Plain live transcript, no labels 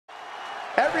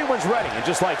Everyone's ready, and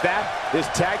just like that, this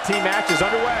tag team match is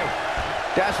underway.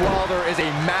 Dash Wilder is a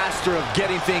master of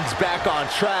getting things back on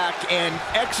track and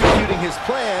executing his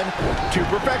plan to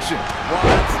perfection. Well,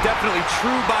 that's definitely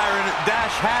true, Byron.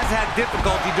 Dash has had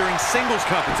difficulty during singles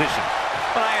competition,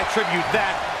 but I attribute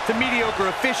that to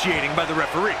mediocre officiating by the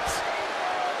referees.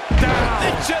 Down.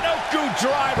 The Chinoku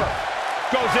driver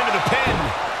goes into the pin.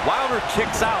 Wilder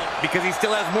kicks out because he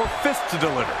still has more fists to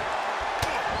deliver.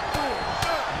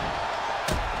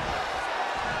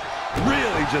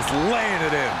 Really just laying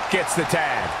it in. Gets the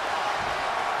tag.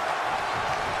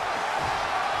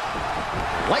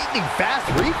 Lightning fast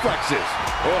reflexes.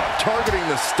 Oh, targeting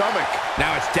the stomach.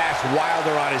 Now it's Dash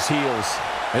Wilder on his heels.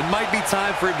 It might be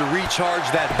time for him to recharge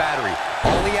that battery.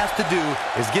 All he has to do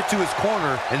is get to his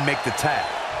corner and make the tag.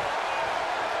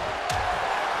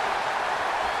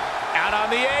 Out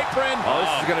on the apron. Oh,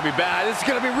 this is going to be bad. This is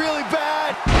going to be really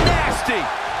bad. Nasty.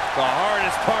 The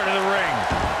hardest part of the ring.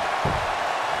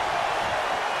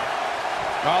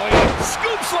 Oh, yeah.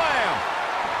 Scoop slam.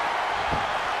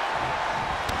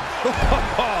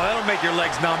 Oh, that'll make your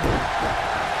legs numb.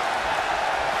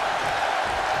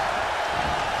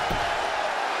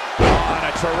 Oh, and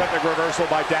a terrific reversal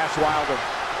by Dash Wilder.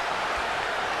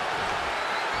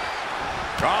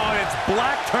 Oh, it's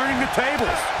Black turning the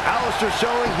tables. Aleister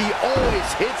showing he always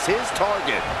hits his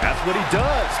target. That's what he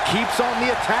does. Keeps on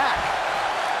the attack.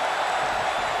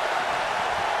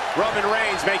 Roman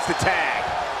Reigns makes the tag.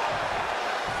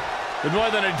 With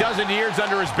more than a dozen years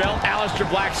under his belt, Aleister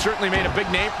Black certainly made a big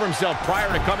name for himself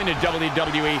prior to coming to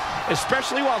WWE,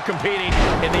 especially while competing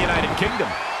in the United Kingdom.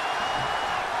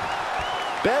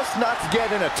 Best not to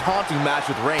get in a taunting match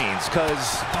with Reigns,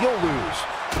 because you'll lose.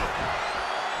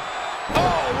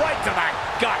 Oh, right to the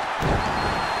gut.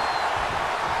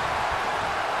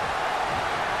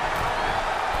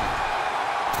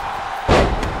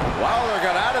 Wilder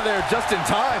got out of there just in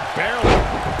time. Barely.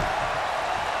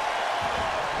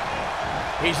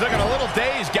 He's looking a little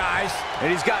dazed, guys.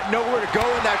 And he's got nowhere to go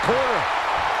in that corner.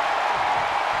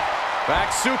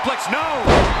 Back suplex, no!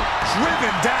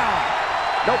 Driven down.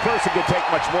 No person can take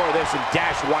much more of this, and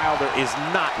Dash Wilder is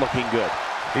not looking good.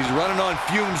 He's running on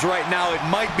fumes right now. It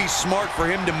might be smart for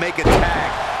him to make a tag.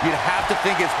 You'd have to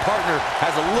think his partner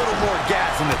has a little more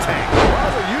gas in the tank.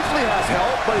 Wilder usually has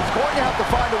help, but he's going to have to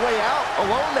find a way out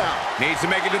alone now. Needs to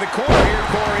make it to the corner here,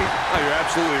 Corey. Oh, you're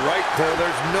absolutely right, Cole.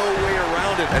 There's no way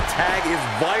around it. A tag is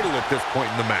vital at this point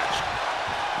in the match.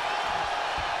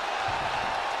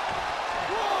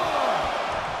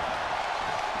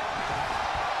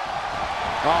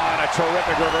 Oh, and a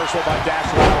terrific reversal by Dash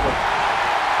Wilder.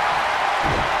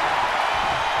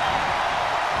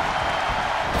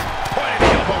 Point of the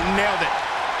elbow, nailed it.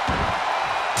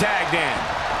 Tagged in.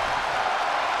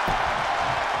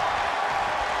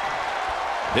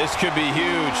 This could be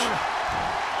huge.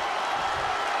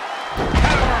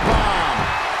 Powerbomb.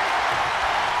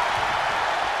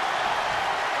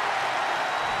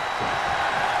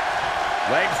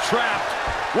 Legs trapped.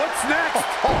 What's next?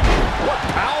 Oh, what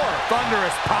power!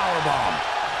 Thunderous powerbomb.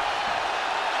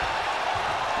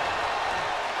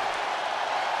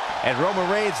 And Roman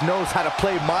Reigns knows how to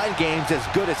play mind games as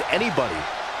good as anybody.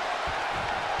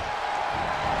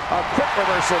 A quick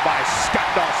reversal by Scott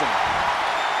Dawson.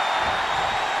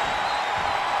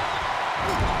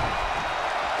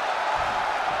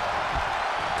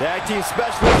 Tag team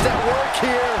specialists at work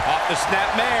here. Off the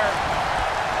snapmare.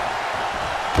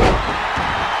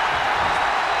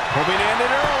 Hoping to end it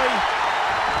early.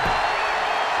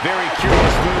 Very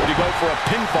curious move to go for a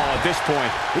pinfall at this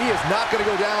point. He is not going to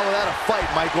go down without a fight,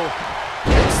 Michael.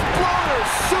 Exploder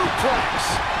suplex.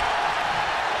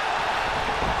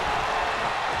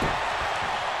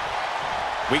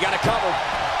 We got a cover.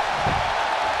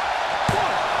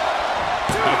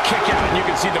 A kick out, and you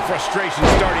can see the frustration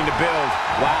starting to build.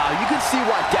 Wow, you can see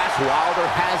why Dash Wilder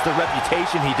has the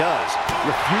reputation he does.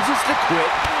 Refuses to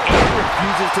quit and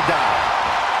refuses to die.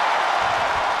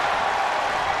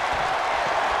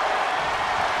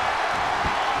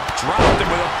 Dropped him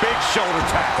with a big shoulder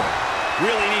tackle.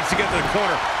 Really needs to get to the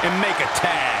corner and make a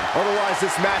tag. Otherwise,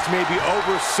 this match may be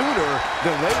over sooner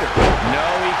than later. No,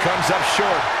 he comes up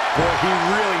short. Boy, he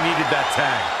really needed that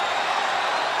tag.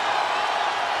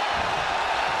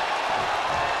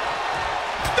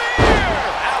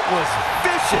 That was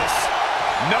vicious.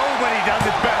 Nobody does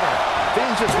it better.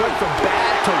 Things just went from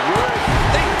bad to worse.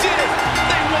 They did it.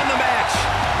 They won the match.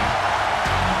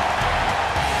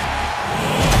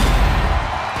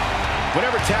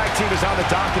 Whenever tag team is on the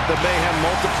docket, the mayhem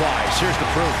multiplies. Here's the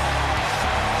proof.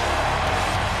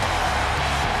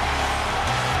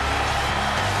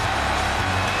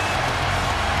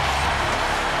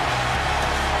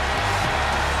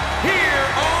 Here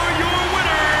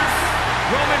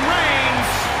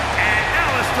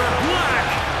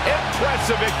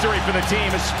a victory for the team,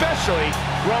 especially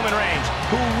Roman Reigns,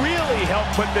 who really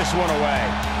helped put this one away.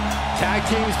 Tag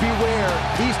teams beware.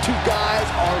 These two guys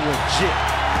are legit.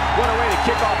 What a way to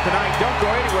kick off tonight. Don't go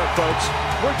anywhere, folks.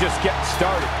 We're just getting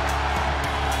started.